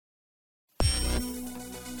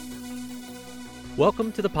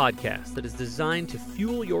Welcome to the podcast that is designed to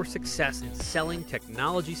fuel your success in selling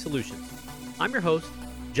technology solutions. I'm your host,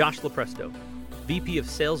 Josh Lopresto, VP of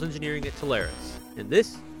Sales Engineering at Telarus, and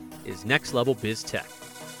this is Next Level Biz Tech.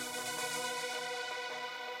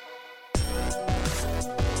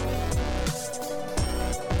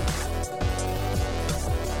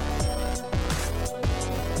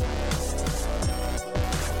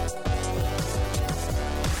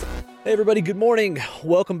 Hey everybody, good morning.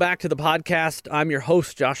 Welcome back to the podcast. I'm your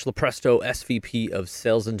host, Josh Lopresto, SVP of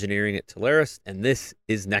Sales Engineering at Telarus, and this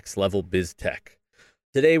is Next Level Biz Tech.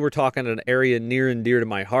 Today we're talking an area near and dear to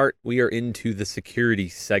my heart. We are into the security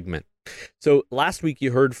segment. So last week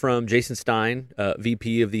you heard from Jason Stein,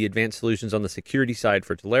 VP of the Advanced Solutions on the security side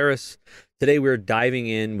for Telarus. Today we're diving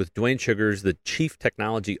in with Duane Shugars, the Chief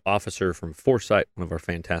Technology Officer from Foresite, one of our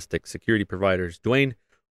fantastic security providers. Duane,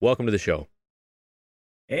 welcome to the show.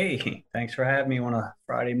 Hey, thanks for having me on a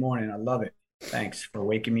Friday morning. I love it. Thanks for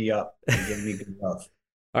waking me up and giving me good love.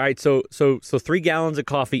 All right, so 3 gallons of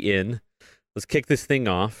coffee in. Let's kick this thing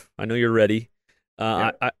off. I know you're ready.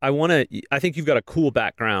 Yeah. I think you've got a cool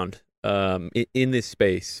background in this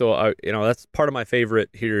space. So that's part of my favorite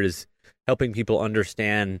here is helping people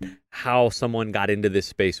understand how someone got into this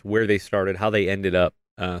space, where they started, how they ended up.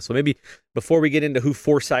 So maybe before we get into who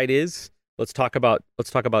Foresite is, let's talk about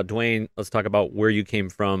Duane. Let's talk about where you came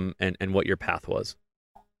from and what your path was.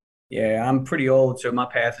 Yeah, I'm pretty old, so my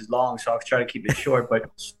path is long, so I'll try to keep it short. But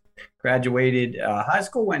graduated high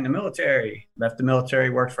school, went in the military, left the military,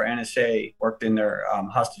 worked for NSA, worked in their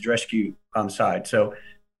hostage rescue side. So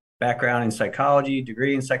background in psychology,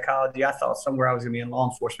 degree in psychology. I thought somewhere I was going to be in law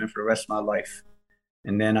enforcement for the rest of my life.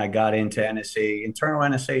 And then I got into NSA, internal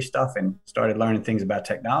NSA stuff, and started learning things about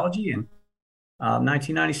technology. And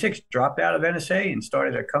 1996, dropped out of NSA and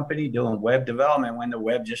started a company doing web development when the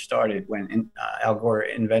web just started, when Al Gore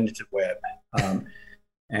invented the web,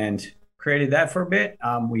 and created that for a bit.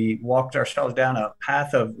 We walked ourselves down a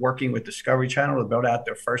path of working with Discovery Channel to build out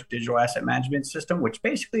their first digital asset management system, which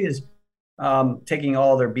basically is taking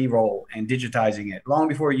all their B-roll and digitizing it long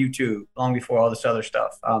before YouTube, long before all this other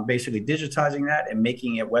stuff, basically digitizing that and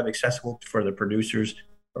making it web accessible for the producers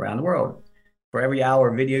around the world. For every hour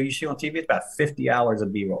of video you see on TV, it's about 50 hours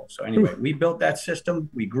of B-roll. So anyway, we built that system.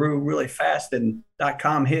 We grew really fast, and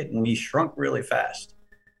 .com hit, and we shrunk really fast.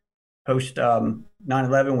 Post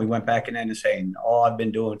 9/11, we went back in NSA, and all I've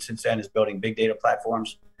been doing since then is building big data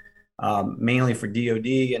platforms, mainly for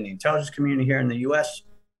DoD and the intelligence community here in the U.S.,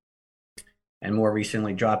 and more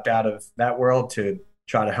recently dropped out of that world to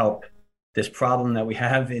try to help this problem that we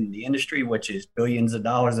have in the industry, which is billions of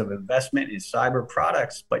dollars of investment in cyber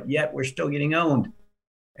products, but yet we're still getting owned.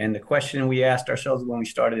 And the question we asked ourselves when we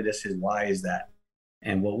started this is, why is that?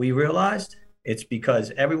 And what we realized, it's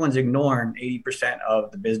because everyone's ignoring 80%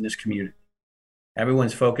 of the business community.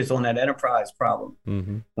 Everyone's focused on that enterprise problem.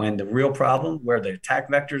 Mm-hmm. When the real problem, where the attack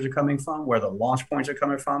vectors are coming from, where the launch points are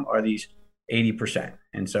coming from, are these 80%.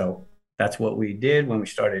 And so that's what we did when we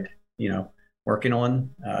started, working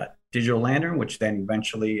on Digital Lantern, which then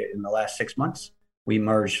eventually in the last 6 months, we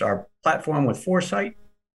merged our platform with Foresite,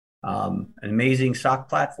 an amazing SOC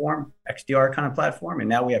platform, XDR kind of platform. And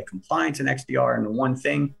now we have compliance and XDR in one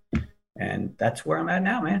thing. And that's where I'm at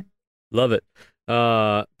now, man. Love it.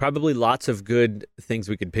 Probably lots of good things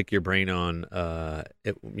we could pick your brain on.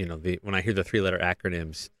 When I hear the 3-letter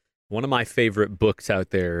acronyms, one of my favorite books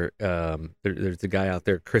out there, there's a guy out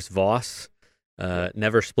there, Chris Voss,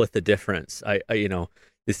 Never Split the Difference.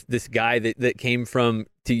 This guy that came from,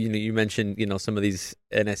 you mentioned, some of these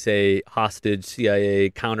NSA, hostage,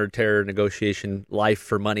 CIA, counterterror negotiation, life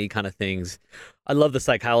for money kind of things. I love the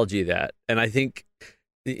psychology of that. And I think,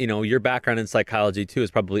 your background in psychology too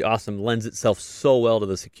is probably awesome, lends itself so well to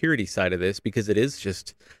the security side of this because it is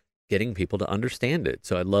just getting people to understand it.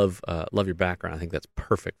 So I love your background. I think that's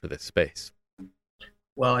perfect for this space.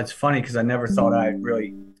 Well, it's funny because I never thought I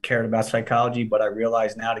really cared about psychology, but I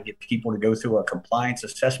realize now to get people to go through a compliance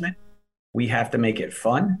assessment, we have to make it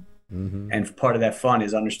fun. Mm-hmm. And part of that fun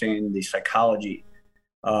is understanding the psychology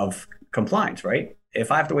of compliance, right?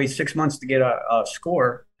 If I have to wait 6 months to get a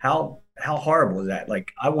score, how horrible is that?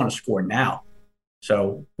 Like, I want to score now.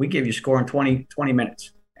 So we give you a score in 20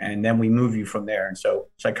 minutes, and then we move you from there. And so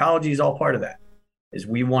psychology is all part of that, is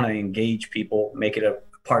we want to engage people, make it a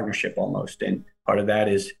partnership almost. And part of that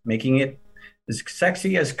is making it as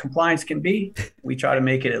sexy as compliance can be. We try to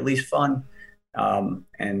make it at least fun.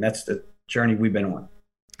 And that's the journey we've been on.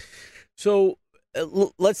 So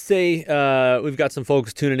let's say we've got some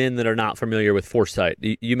folks tuning in that are not familiar with Foresite.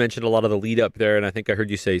 You mentioned a lot of the lead up there, and I think I heard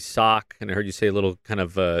you say SOC, and I heard you say a little kind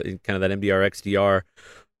of that MDR, XDR.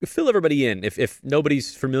 Fill everybody in. If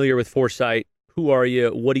nobody's familiar with Foresite, Who are you?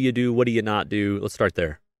 What do you do? What do you not do? Let's start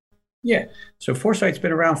there. Yeah. So Foresite's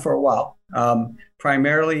been around for a while.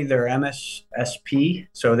 Primarily, they're MSSP.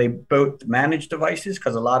 So they both manage devices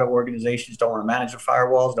because a lot of organizations don't want to manage the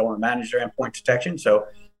firewalls, don't want to manage their endpoint detection. So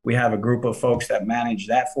we have a group of folks that manage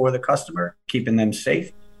that for the customer, keeping them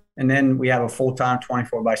safe. And then we have a full-time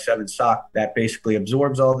 24 by 7 SOC that basically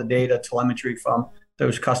absorbs all the data, telemetry from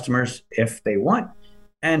those customers if they want,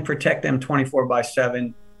 and protect them 24 by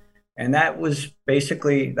 7. And that was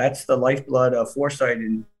basically, that's the lifeblood of Foresight.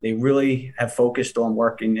 And they really have focused on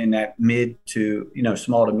working in that mid to,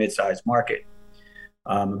 small to mid-sized market.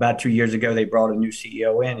 About 2 years ago, they brought a new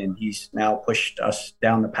CEO in, and he's now pushed us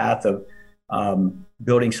down the path of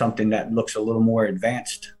building something that looks a little more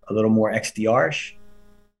advanced, a little more XDR-ish.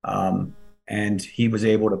 And he was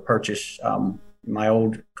able to purchase my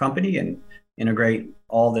old company and integrate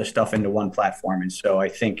all this stuff into one platform. And so I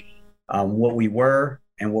think what we were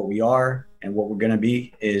and what we are and what we're going to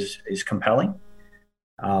be is compelling.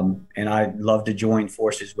 And I'd love to join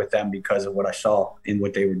forces with them because of what I saw in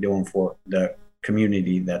what they were doing for the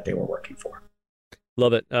community that they were working for.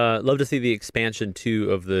 Love it. Love to see the expansion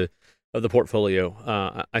too of the portfolio.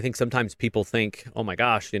 I think sometimes people think, oh my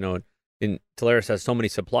gosh, Telarus has so many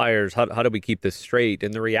suppliers. How do we keep this straight?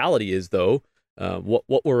 And the reality is, though,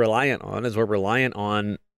 what we're reliant on is we're reliant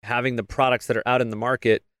on having the products that are out in the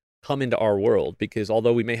market come into our world, because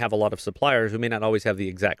although we may have a lot of suppliers, we may not always have the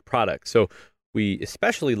exact product. So we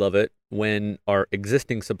especially love it when our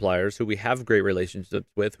existing suppliers, who we have great relationships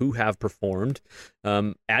with, who have performed,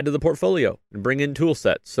 add to the portfolio and bring in tool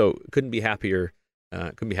sets. So couldn't be happier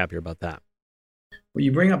about that. Well,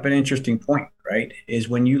 you bring up an interesting point, right? Is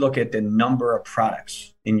when you look at the number of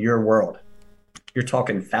products in your world, you're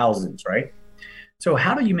talking thousands, right? So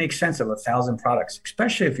how do you make sense of 1,000 products,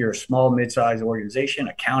 especially if you're a small, mid-sized organization,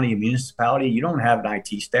 a county, a municipality? You don't have an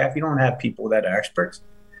IT staff. You don't have people that are experts.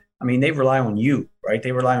 I mean, they rely on you, right?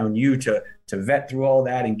 They rely on you to vet through all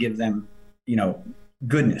that and give them,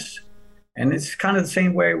 goodness. And it's kind of the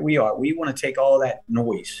same way we are. We want to take all that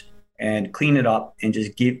noise and clean it up and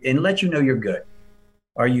just let you know you're good.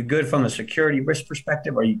 Are you good from a security risk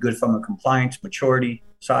perspective? Are you good from a compliance maturity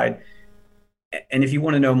side? And if you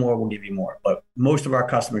want to know more, we'll give you more. But most of our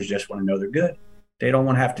customers just want to know they're good. They don't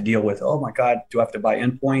want to have to deal with, oh my God, do I have to buy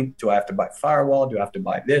endpoint? Do I have to buy firewall? Do I have to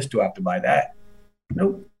buy this? Do I have to buy that?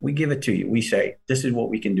 Nope. We give it to you. We say, this is what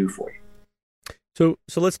we can do for you.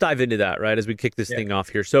 So let's dive into that, right, as we kick this thing off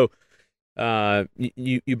here. So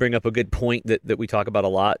you bring up a good point that we talk about a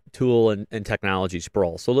lot: tool and technology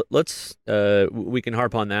sprawl. So let's we can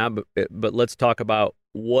harp on that, but let's talk about,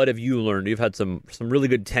 what have you learned? You've had some really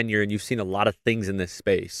good tenure, and you've seen a lot of things in this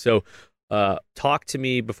space. So talk to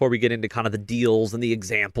me before we get into kind of the deals and the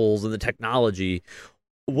examples and the technology.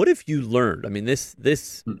 What have you learned? I mean, this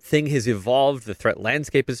thing has evolved. The threat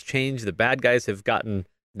landscape has changed. The bad guys have gotten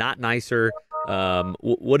not nicer.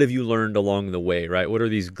 What have you learned along the way, right? What are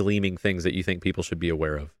these gleaming things that you think people should be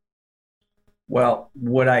aware of? Well,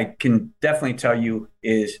 what I can definitely tell you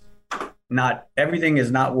is not everything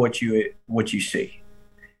is not what you see.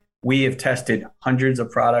 We have tested hundreds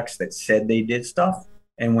of products that said they did stuff.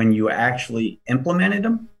 And when you actually implemented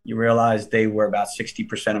them, you realize they were about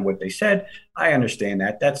 60% of what they said. I understand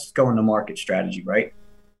that. That's going to market strategy, right?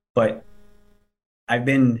 But I've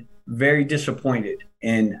been very disappointed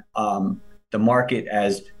in the market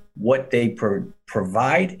as what they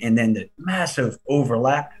provide, and then the massive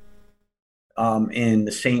overlap in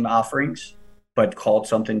the same offerings, but called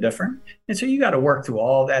something different. And so you got to work through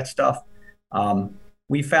all that stuff.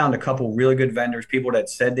 We found a couple really good vendors, people that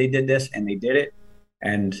said they did this and they did it.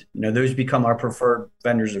 And, those become our preferred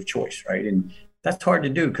vendors of choice, right? And that's hard to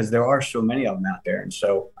do because there are so many of them out there. And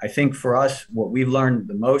so I think for us, what we've learned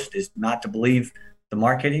the most is not to believe the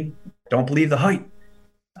marketing, don't believe the hype.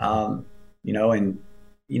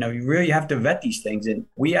 You really have to vet these things. And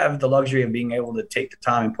we have the luxury of being able to take the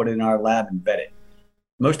time and put it in our lab and vet it.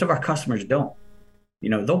 Most of our customers don't.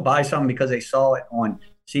 They'll buy something because they saw it on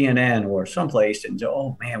CNN or someplace and say,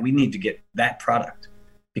 oh man, we need to get that product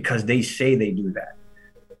because they say they do that.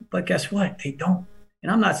 But guess what? They don't.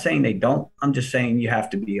 And I'm not saying they don't. I'm just saying you have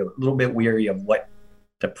to be a little bit weary of what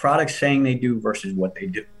the product's saying they do versus what they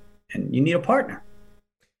do. And you need a partner.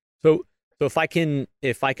 So if I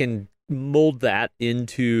can mold that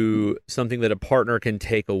into something that a partner can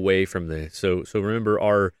take away from this. So remember,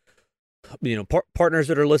 our partners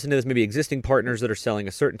that are listening to this, maybe existing partners that are selling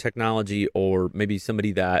a certain technology, or maybe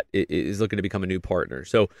somebody that is looking to become a new partner.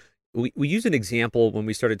 So we use an example when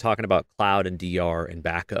we started talking about cloud and DR and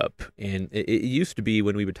backup. And it used to be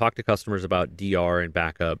when we would talk to customers about DR and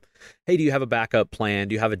backup, hey, do you have a backup plan?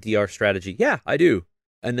 Do you have a DR strategy? Yeah, I do.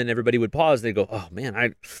 And then everybody would pause. They'd go, oh man,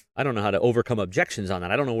 I don't know how to overcome objections on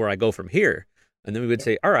that. I don't know where I go from here. And then we would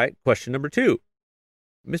say, all right, question number 2,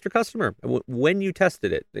 Mr. Customer, when you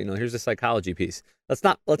tested it, here's the psychology piece. Let's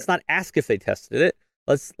not ask if they tested it.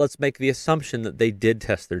 Let's make the assumption that they did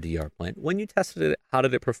test their DR plan. When you tested it, how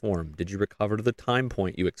did it perform? Did you recover to the time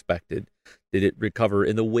point you expected? Did it recover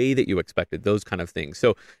in the way that you expected? Those kind of things.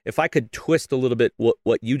 So if I could twist a little bit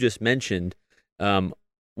what you just mentioned,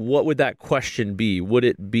 what would that question be? Would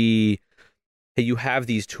it be, hey, you have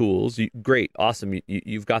these tools, great, awesome,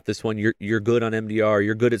 you've got this one, you're good on MDR,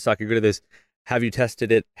 you're good at SOC, you're good at this. Have you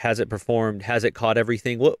tested it? Has it performed? Has it caught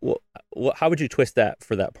everything? How would you twist that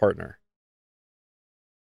for that partner?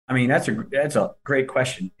 I mean, that's a great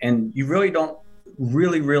question, and you really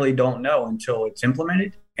don't know until it's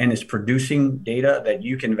implemented and it's producing data that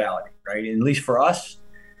you can validate, right? And at least for us,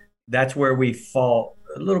 that's where we fall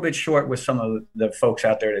a little bit short with some of the folks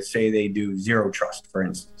out there that say they do zero trust, for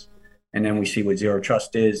instance. And then we see what zero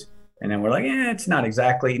trust is, and then we're like, it's not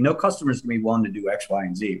exactly. No customer's gonna be willing to do X, Y,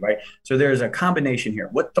 and Z, right? So there's a combination here.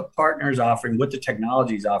 What the partner is offering, what the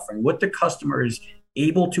technology is offering, what the customer is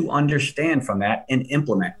able to understand from that and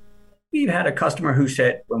implement. We've had a customer who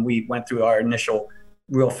said, when we went through our initial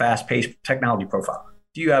real fast-paced technology profile,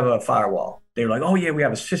 do you have a firewall? They were like, oh yeah, we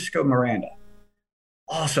have a Cisco Miranda.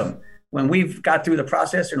 Awesome. When we've got through the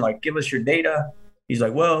process and like, give us your data, he's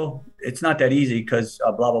like, well, it's not that easy because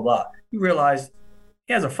blah, blah, blah. You realize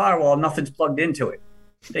he has a firewall, nothing's plugged into it.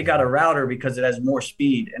 They got a router because it has more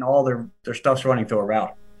speed and all their stuff's running through a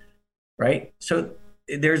router, right? So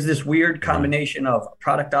there's this weird combination of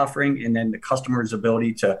product offering and then the customer's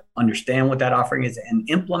ability to understand what that offering is and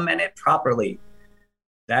implement it properly.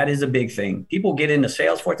 That is a big thing. People get into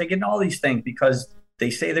Salesforce, they get into all these things because they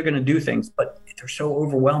say they're going to do things, but they're so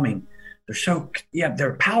overwhelming.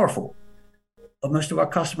 They're powerful. But most of our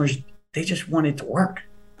customers, they just want it to work.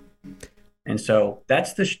 And so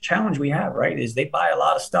that's the challenge we have, right? Is they buy a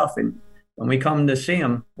lot of stuff. And when we come to see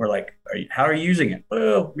them, we're like, how are you using it?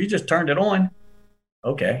 Well, we just turned it on.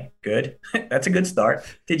 Okay, good. That's a good start.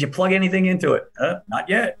 Did you plug anything into it? Not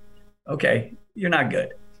yet. Okay, you're not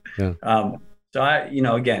good. Yeah.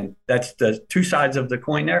 So again, that's the two sides of the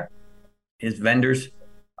coin there is vendors,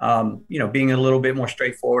 being a little bit more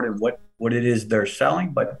straightforward in what it is they're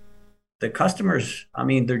selling. But the customers, I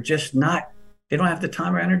mean, they're just not, they don't have the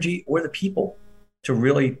time or energy or the people to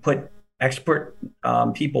really put expert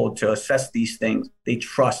people to assess these things. They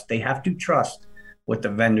have to trust what the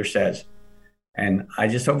vendor says. And I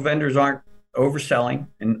just hope vendors aren't overselling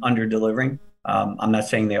and under-delivering. I'm not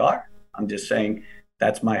saying they are. I'm just saying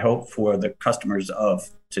that's my hope for the customers of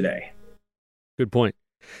today. Good point.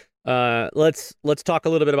 Let's talk a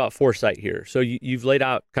little bit about Foresite here. So you've laid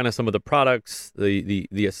out kind of some of the products, the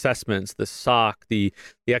assessments, the SOC, the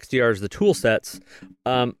XDRs, the tool sets.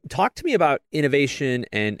 Talk to me about innovation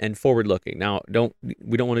and forward looking. Now,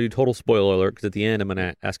 we don't want to do total spoiler alert because at the end I'm going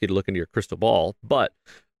to ask you to look into your crystal ball. But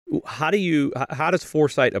how does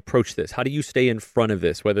Foresite approach this? How do you stay in front of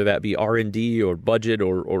this, whether that be R&D or budget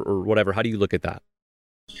or whatever? How do you look at that?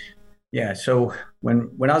 Yeah. So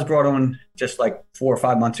when I was brought on just like 4 or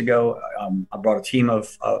 5 months ago, I brought a team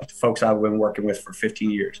of folks I've been working with for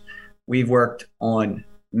 15 years. We've worked on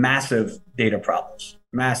massive data problems,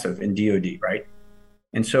 massive in DoD, right?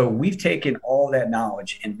 And so we've taken all that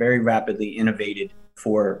knowledge and very rapidly innovated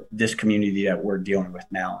for this community that we're dealing with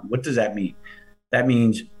now. And what does that mean? That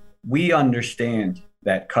means we understand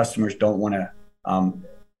that customers don't want to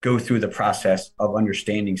go through the process of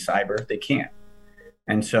understanding cyber. They can't.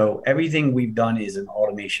 And so everything we've done is an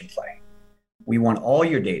automation play. We want all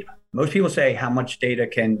your data. Most people say, how much data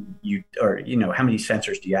can you, or, how many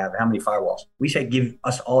sensors do you have? How many firewalls? We say, give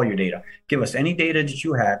us all your data. Give us any data that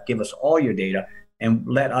you have. Give us all your data and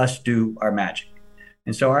let us do our magic.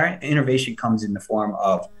 And so our innovation comes in the form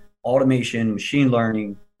of automation, machine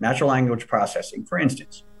learning, natural language processing. For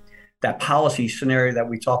instance, that policy scenario that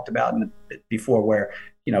we talked about before where,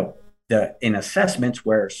 in assessments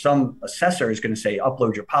where some assessor is going to say,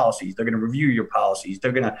 upload your policies. They're going to review your policies.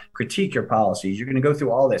 They're going to critique your policies. You're going to go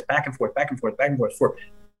through all this back and forth for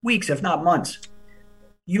weeks, if not months.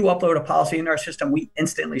 You upload a policy in our system, we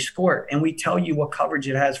instantly score it, and we tell you what coverage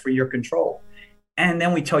it has for your control. And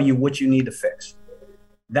then we tell you what you need to fix.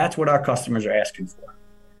 That's what our customers are asking for,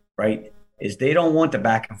 right? Is they don't want the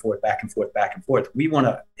back and forth. We want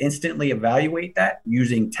to instantly evaluate that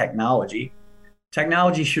using technology.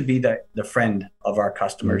 Technology should be the friend of our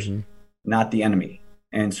customers, not the enemy.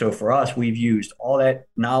 And so for us, we've used all that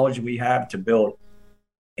knowledge we have to build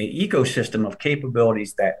an ecosystem of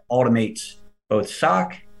capabilities that automates both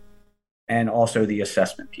SOC and also the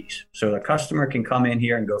assessment piece. So the customer can come in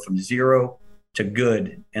here and go from 0 to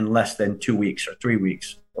good in less than 2 weeks or 3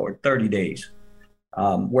 weeks or 30 days,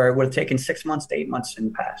 where it would have taken 6 months to 8 months in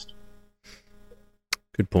the past.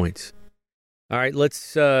 Good points. All right,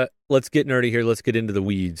 let's get nerdy here. Let's get into the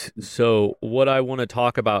weeds. So what I want to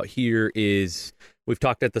talk about here is we've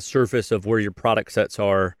talked at the surface of where your product sets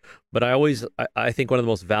are, but I think one of the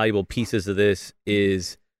most valuable pieces of this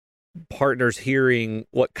is partners hearing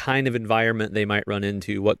what kind of environment they might run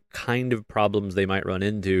into, what kind of problems they might run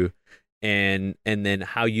into, and then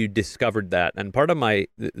how you discovered that. And part of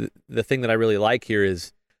the thing that I really like here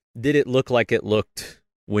is, did it look like it looked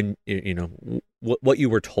when what you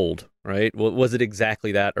were told, right? Was it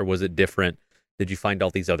exactly that, or was it different? Did you find all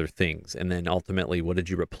these other things? And then ultimately, what did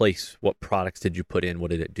you replace? What products did you put in? What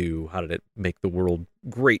did it do? How did it make the world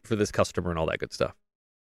great for this customer and all that good stuff?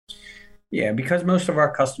 Yeah, because most of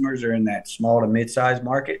our customers are in that small to mid-sized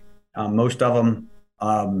market. Most of them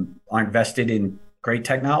aren't vested in great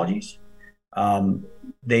technologies.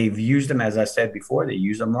 They've used them, as I said before, they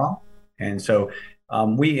use them wrong. And so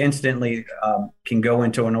we instantly can go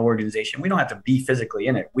into an organization. We don't have to be physically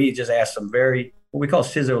in it. We just ask some what we call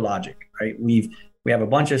CISO logic, right? We have a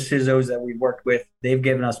bunch of CISOs that we've worked with. They've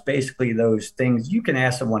given us basically those things. You can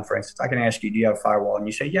ask someone, for instance, I can ask you, do you have a firewall? And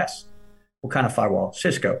you say, yes. What kind of firewall?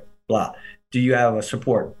 Cisco, blah. Do you have a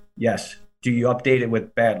support? Yes. Do you update it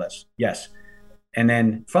with bad lists? Yes. And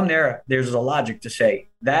then from there, there's a logic to say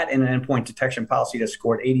that in an endpoint detection policy that's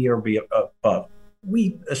scored 80 or above,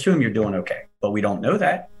 we assume you're doing okay, but we don't know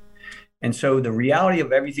that. And so the reality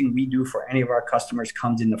of everything we do for any of our customers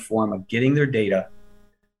comes in the form of getting their data,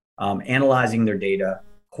 analyzing their data,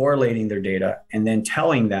 correlating their data, and then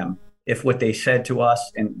telling them if what they said to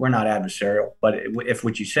us, and we're not adversarial, but if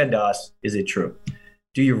what you said to us, is it true?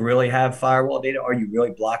 Do you really have firewall data? Are you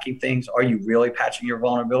really blocking things? Are you really patching your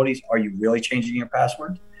vulnerabilities? Are you really changing your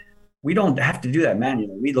password? We don't have to do that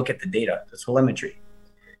manually. We look at the data, the telemetry.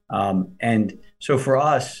 And so for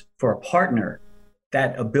us, for a partner,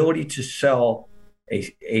 that ability to sell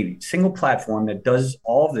a single platform that does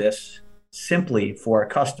all of this simply for a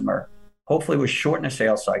customer, hopefully with shorten a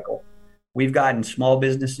sales cycle. We've gotten small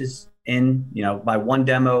businesses in, by one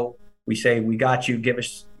demo, we say, we got you,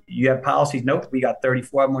 you have policies? Nope, we got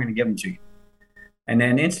 34 of them, we're going to give them to you. And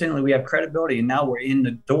then instantly we have credibility, and now we're in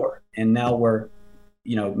the door, and now we're,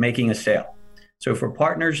 making a sale. So for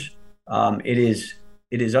partners, it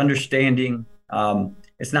is understanding.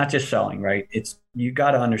 It's not just selling, right? You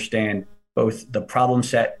got to understand both the problem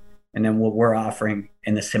set and then what we're offering,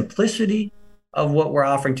 and the simplicity of what we're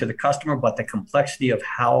offering to the customer, but the complexity of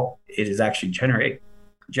how it is actually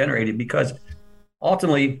generated, because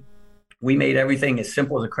ultimately we made everything as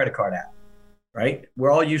simple as a credit card app, right?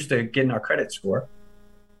 We're all used to getting our credit score,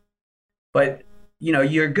 but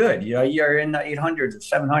you're good. You're in the 800s or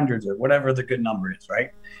 700s or whatever the good number is,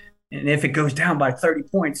 right? And if it goes down by 30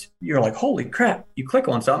 points, you're like, holy crap. You click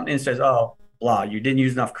on something and it says, oh, blah, you didn't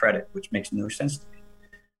use enough credit, which makes no sense to me.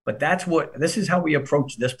 But this is how we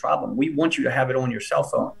approach this problem. We want you to have it on your cell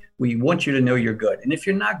phone. We want you to know you're good. And if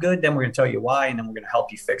you're not good, then we're going to tell you why, and then we're going to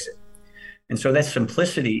help you fix it. And so that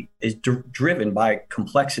simplicity is driven by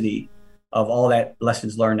complexity of all that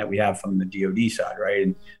lessons learned that we have from the DoD side, right?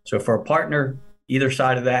 And so for a partner, either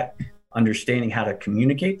side of that, understanding how to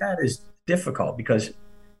communicate that is difficult, because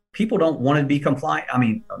people don't want to be compliant. I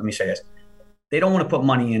mean, let me say this. They don't want to put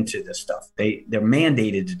money into this stuff. They're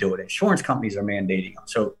mandated to do it. Insurance companies are mandating them.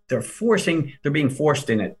 So they're being forced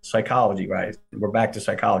in it. Psychology, right? We're back to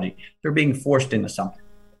psychology. They're being forced into something.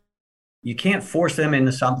 You can't force them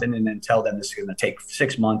into something and then tell them this is going to take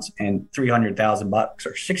 6 months and $300,000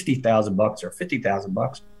 or $60,000 or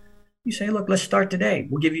 $50,000. You say, look, let's start today.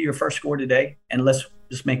 We'll give you your first score today, and let's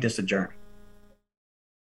just make this a journey.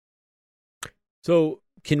 So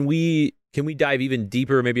can we dive even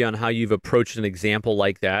deeper maybe on how you've approached an example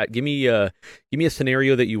like that? Give me a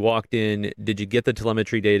scenario that you walked in. Did you get the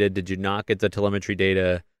telemetry data? Did you not get the telemetry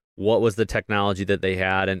data? What was the technology that they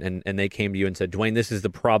had? And they came to you and said, Duane, this is the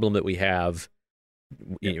problem that we have.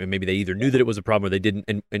 Maybe they either knew that it was a problem or they didn't.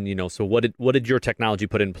 And so what did your technology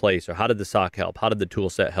put in place? Or how did the SOC help? How did the tool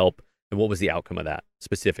set help? And what was the outcome of that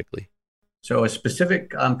specifically? So a specific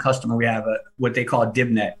customer, we have what they call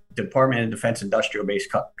DIBNet, Department of Defense Industrial Base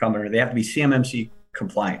company. They have to be CMMC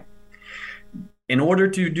compliant. In order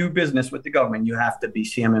to do business with the government, you have to be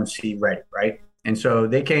CMMC ready, right? And so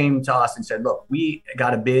they came to us and said, look, we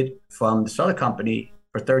got a bid from this other company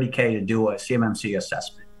for $30K to do a CMMC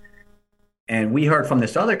assessment. And we heard from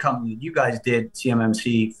this other company that you guys did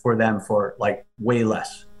CMMC for them for like way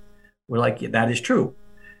less. We're like, yeah, that is true.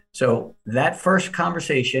 So that first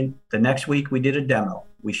conversation, the next week we did a demo.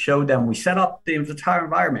 We showed them, we set up the entire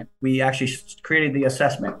environment. We actually created the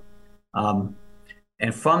assessment.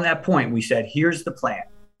 And from that point, we said, here's the plan.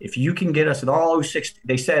 If you can get us at all 060,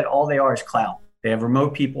 they said all they are is cloud. They have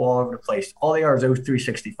remote people all over the place. All they are is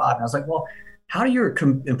 0365. And I was like, well, how do your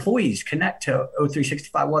employees connect to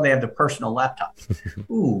 0365? Well, they have the personal laptops.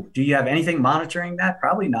 Ooh, do you have anything monitoring that?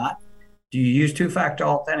 Probably not. Do you use two-factor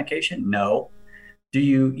authentication? No. Do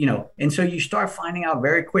you, and so you start finding out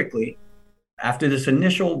very quickly after this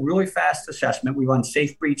initial really fast assessment. We run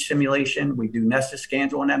safe breach simulation. We do nested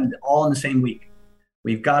scans on them all in the same week.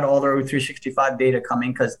 We've got all their 365 data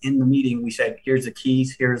coming because in the meeting we said, here's the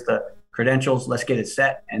keys, here's the credentials, let's get it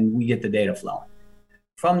set, and we get the data flowing.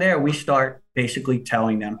 From there, we start basically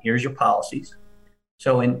telling them, here's your policies.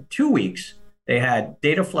 So in 2 weeks, they had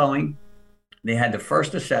data flowing, they had the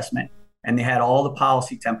first assessment, and they had all the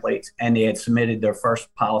policy templates, and they had submitted their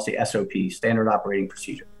first policy SOP, standard operating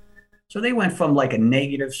procedure. So they went from like a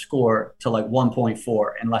negative score to like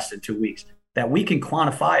 1.4 in less than 2 weeks. That we can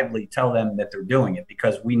quantifiably tell them that they're doing it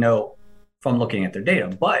because we know from looking at their data.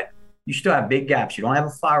 But you still have big gaps. You don't have a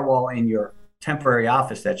firewall in your temporary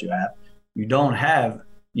office that you have. You don't have,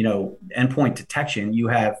 endpoint detection. You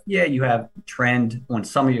have trend on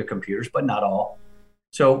some of your computers, but not all.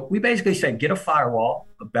 So we basically said, get a firewall,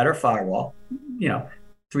 a better firewall,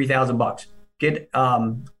 $3,000. Get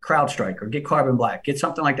CrowdStrike or get Carbon Black. Get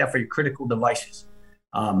something like that for your critical devices.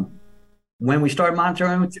 When we started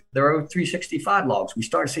monitoring their 365 logs, we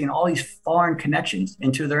started seeing all these foreign connections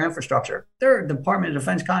into their infrastructure. They're a Department of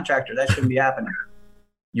Defense contractor. That shouldn't be happening.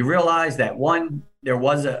 You realize that one, there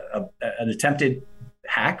was an attempted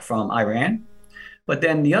hack from Iran. But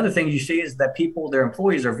then the other thing you see is that their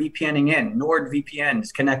employees are VPNing in. NordVPN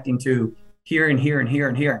is connecting to here and here and here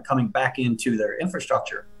and here and coming back into their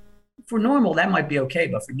infrastructure. For normal, that might be okay.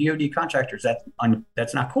 But for DoD contractors,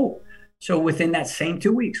 that's not cool. So within that same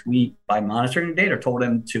 2 weeks, we, by monitoring the data, told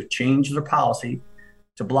them to change their policy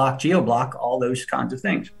to block, geo-block, all those kinds of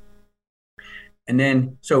things. And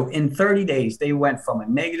then, so in 30 days, they went from a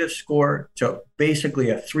negative score to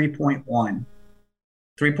basically a 3.1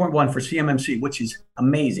 for CMMC, which is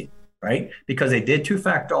amazing, right? Because they did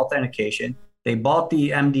two-factor authentication. They bought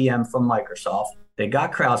the MDM from Microsoft. They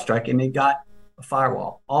got CrowdStrike, and they got a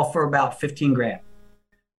firewall, all for about 15 grand.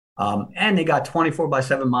 And they got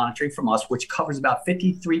 24/7 monitoring from us, which covers about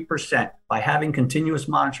 53% by having continuous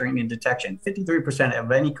monitoring and detection, 53%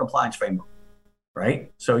 of any compliance framework,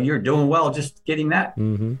 right? So you're doing well just getting that.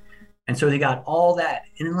 Mm-hmm. And so they got all that.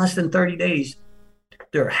 And in less than 30 days,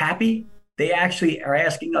 they're happy. They actually are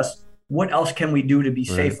asking us, what else can we do to be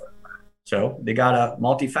safer? So they got a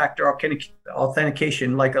multi-factor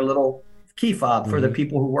authentication, like a little key fob for the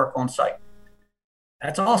people who work on site.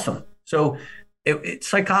 That's awesome. So it's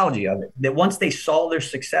psychology of it, that once they saw their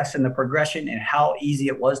success in the progression and how easy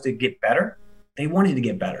it was to get better, they wanted to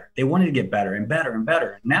get better. They wanted to get better and better and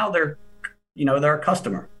better. Now they're a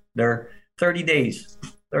customer. They're 30 days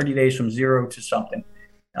from zero to something,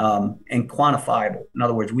 and quantifiable. In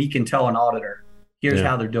other words, we can tell an auditor, here's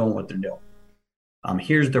how they're doing what they're doing.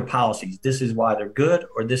 Here's their policies. This is why they're good,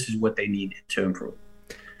 or this is what they need to improve.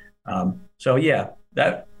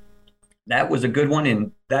 That was a good one.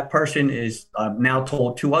 And that person is now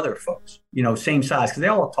told two other folks, same size, because they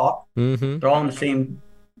all talk. Mm-hmm. They're all in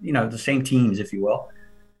the same teams, if you will.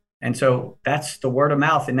 And so that's the word of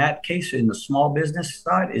mouth. In that case, in the small business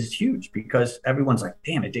side is huge because everyone's like,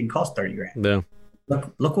 damn, it didn't cost 30 grand. Yeah.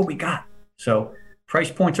 Look what we got. So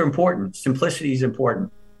price points are important. Simplicity is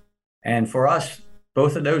important. And for us,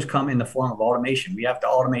 both of those come in the form of automation. We have to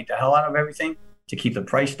automate the hell out of everything to keep the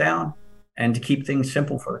price down and to keep things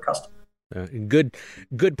simple for the customer.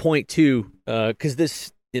 Good point too, because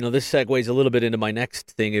this segues a little bit into my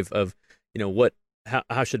next thing of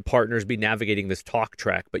how should partners be navigating this talk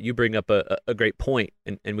track? But you bring up a great point,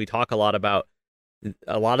 and we talk a lot about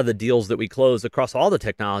a lot of the deals that we close across all the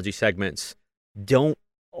technology segments don't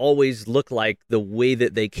always look like the way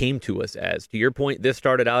that they came to us as. To your point, this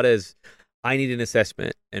started out as I need an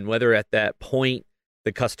assessment, and whether at that point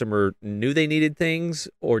the customer knew they needed things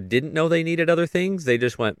or didn't know they needed other things, they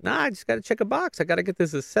just went, I just got to check a box. I got to get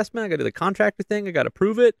this assessment. I got to do the contractor thing. I got to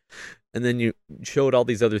prove it. And then you showed all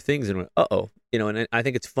these other things and went, and I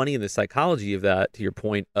think it's funny in the psychology of that, to your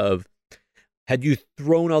point of, had you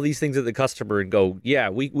thrown all these things at the customer and go, yeah,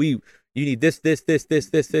 you need this, they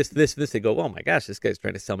go, oh my gosh, this guy's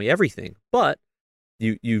trying to sell me everything. But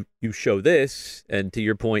you show this, and to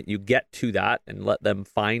your point, you get to that and let them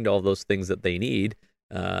find all those things that they need.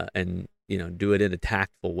 And do it in a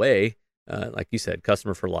tactful way, like you said,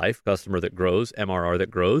 customer for life, customer that grows, MRR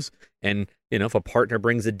that grows. And if a partner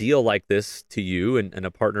brings a deal like this to you, and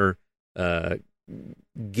a partner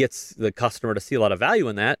gets the customer to see a lot of value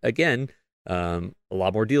in that, again, a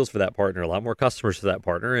lot more deals for that partner, a lot more customers for that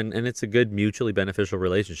partner, and it's a good mutually beneficial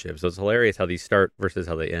relationship. So it's hilarious how these start versus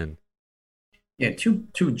how they end. Yeah,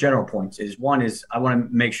 two general points is one is I want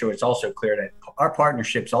to make sure it's also clear that our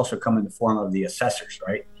partnerships also come in the form of the assessors,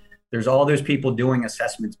 right? There's all those people doing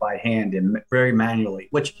assessments by hand and very manually,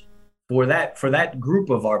 which for that group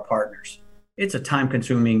of our partners, it's a time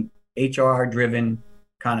consuming HR driven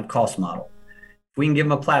kind of cost model. If we can give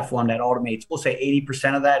them a platform that automates, we'll say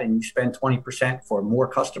 80% of that, and you spend 20% for more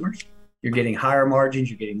customers, you're getting higher margins,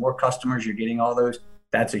 you're getting more customers, you're getting all those.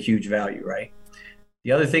 That's a huge value, right?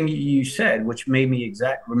 The other thing you said, which made me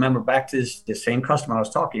remember back to this same customer I was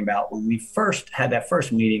talking about, when we first had that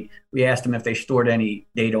first meeting, we asked them if they stored any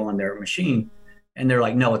data on their machine. And they're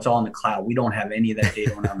like, no, it's all in the cloud. We don't have any of that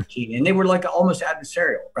data on our machine. And they were like almost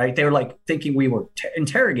adversarial, right? They were like thinking we were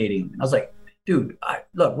interrogating them. And I was like, dude,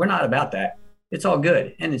 look, we're not about that. It's all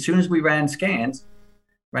good. And as soon as we ran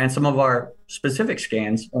some of our specific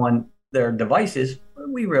scans on their devices,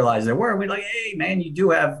 we realized there were. We're like, hey, man, you do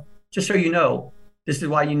have, just so you know, this is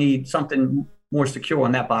why you need something more secure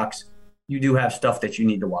on that box. You do have stuff that you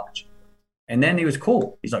need to watch. And then he was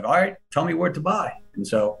cool. He's like, all right, tell me where to buy. And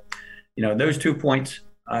so, those 2 points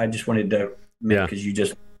I just wanted to make because you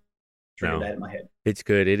just triggered that in my head. It's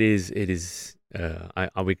good. It is.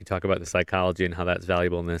 We could talk about the psychology and how that's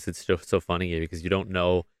valuable in this. It's just so funny because you don't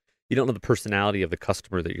know the personality of the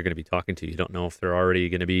customer that you're going to be talking to. You don't know if they're already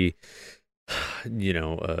going to be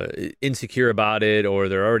insecure about it, or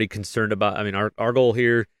they're already concerned about. I mean, our goal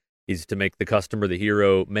here is to make the customer the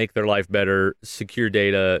hero, make their life better, secure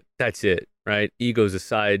data. That's it, right? Egos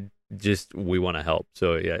aside, just we want to help.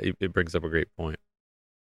 So yeah, it brings up a great point.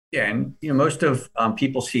 Yeah, and most of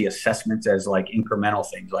people see assessments as like incremental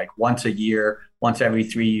things, like once a year, once every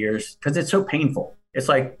 3 years, because it's so painful. It's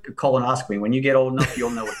like a colonoscopy. When you get old enough, you'll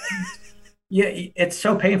know what that means. Yeah, it's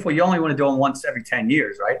so painful. You only want to do them once every 10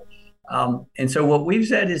 years, right? And so what we've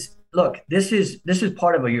said is, look, this is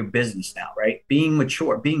part of your business now, right? Being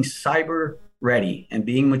mature, being cyber ready and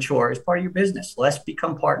being mature is part of your business. Let's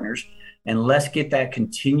become partners and let's get that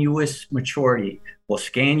continuous maturity. We'll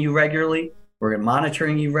scan you regularly. We're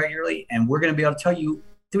monitoring you regularly, and we're going to be able to tell you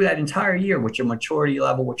through that entire year what your maturity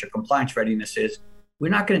level, what your compliance readiness is.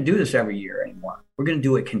 We're not going to do this every year anymore. We're going to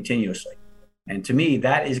do it continuously. And to me,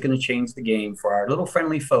 that is going to change the game for our little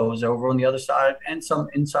friendly foes over on the other side and some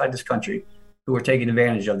inside this country who are taking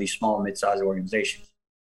advantage of these small, mid-sized organizations.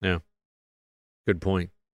 Yeah. Good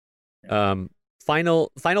point.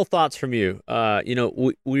 Final thoughts from you.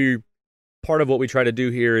 We're part of what we try to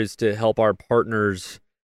do here is to help our partners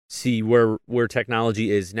see where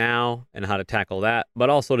technology is now and how to tackle that, but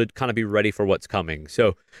also to kind of be ready for what's coming.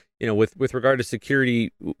 So, with regard to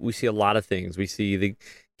security, we see a lot of things. We see the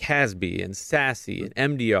CASB and SASE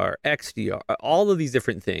and MDR, XDR, all of these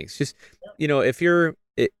different things. Just, if you're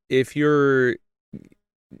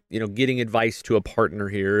getting advice to a partner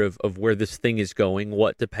here of where this thing is going,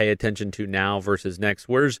 what to pay attention to now versus next,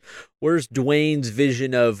 where's Duane's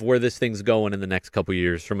vision of where this thing's going in the next couple of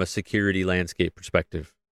years from a security landscape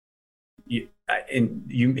perspective? You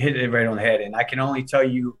hit it right on the head. And I can only tell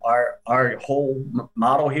you our whole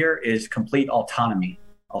model here is complete autonomy,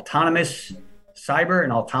 autonomous cyber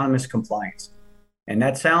and autonomous compliance. And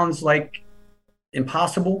that sounds like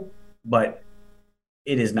impossible, but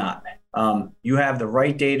it is not. You have the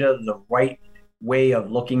right data, the right way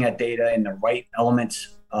of looking at data, and the right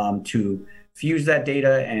elements to fuse that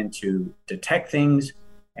data and to detect things.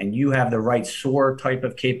 And you have the right SOAR type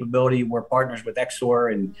of capability. We're partners with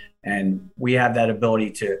XSOAR, and we have that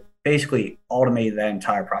ability to basically automate that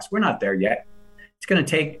entire process. We're not there yet. It's going to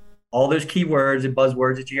take all those keywords and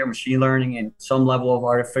buzzwords that you hear, machine learning and some level of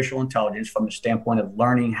artificial intelligence from the standpoint of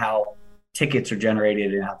learning how tickets are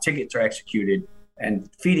generated and how tickets are executed, and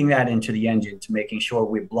feeding that into the engine to making sure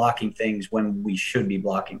we're blocking things when we should be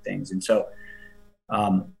blocking things. And so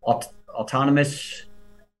autonomous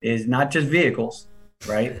is not just vehicles,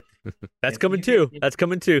 right? That's coming too.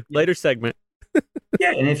 Later segment.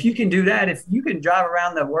 Yeah, and if you can do that, if you can drive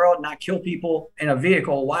around the world and not kill people in a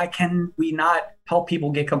vehicle, why can we not help people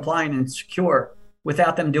get compliant and secure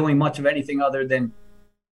without them doing much of anything other than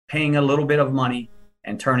paying a little bit of money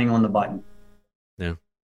and turning on the button? Yeah.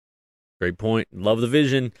 Great point. Love the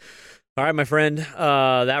vision. All right, my friend,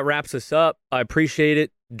 that wraps us up. I appreciate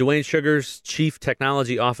it. Duane Shugars, Chief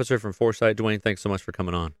Technology Officer from Foresite. Duane, thanks so much for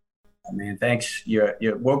coming on. Oh, man, thanks. You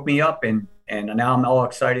woke me up, and now I'm all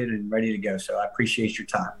excited and ready to go. So I appreciate your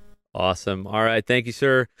time. Awesome. All right. Thank you,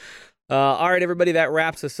 sir. All right, everybody, that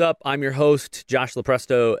wraps us up. I'm your host, Josh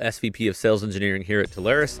Lopresto, SVP of Sales Engineering here at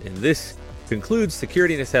Telarus, and this concludes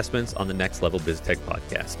Security and Assessments on the Next Level BizTech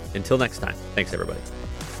podcast. Until next time, thanks, everybody.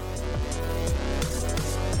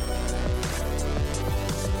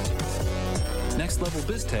 Next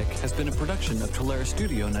Level BizTech has been a production of Talaris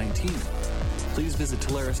Studio 19. Please visit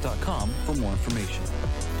Talaris.com for more information.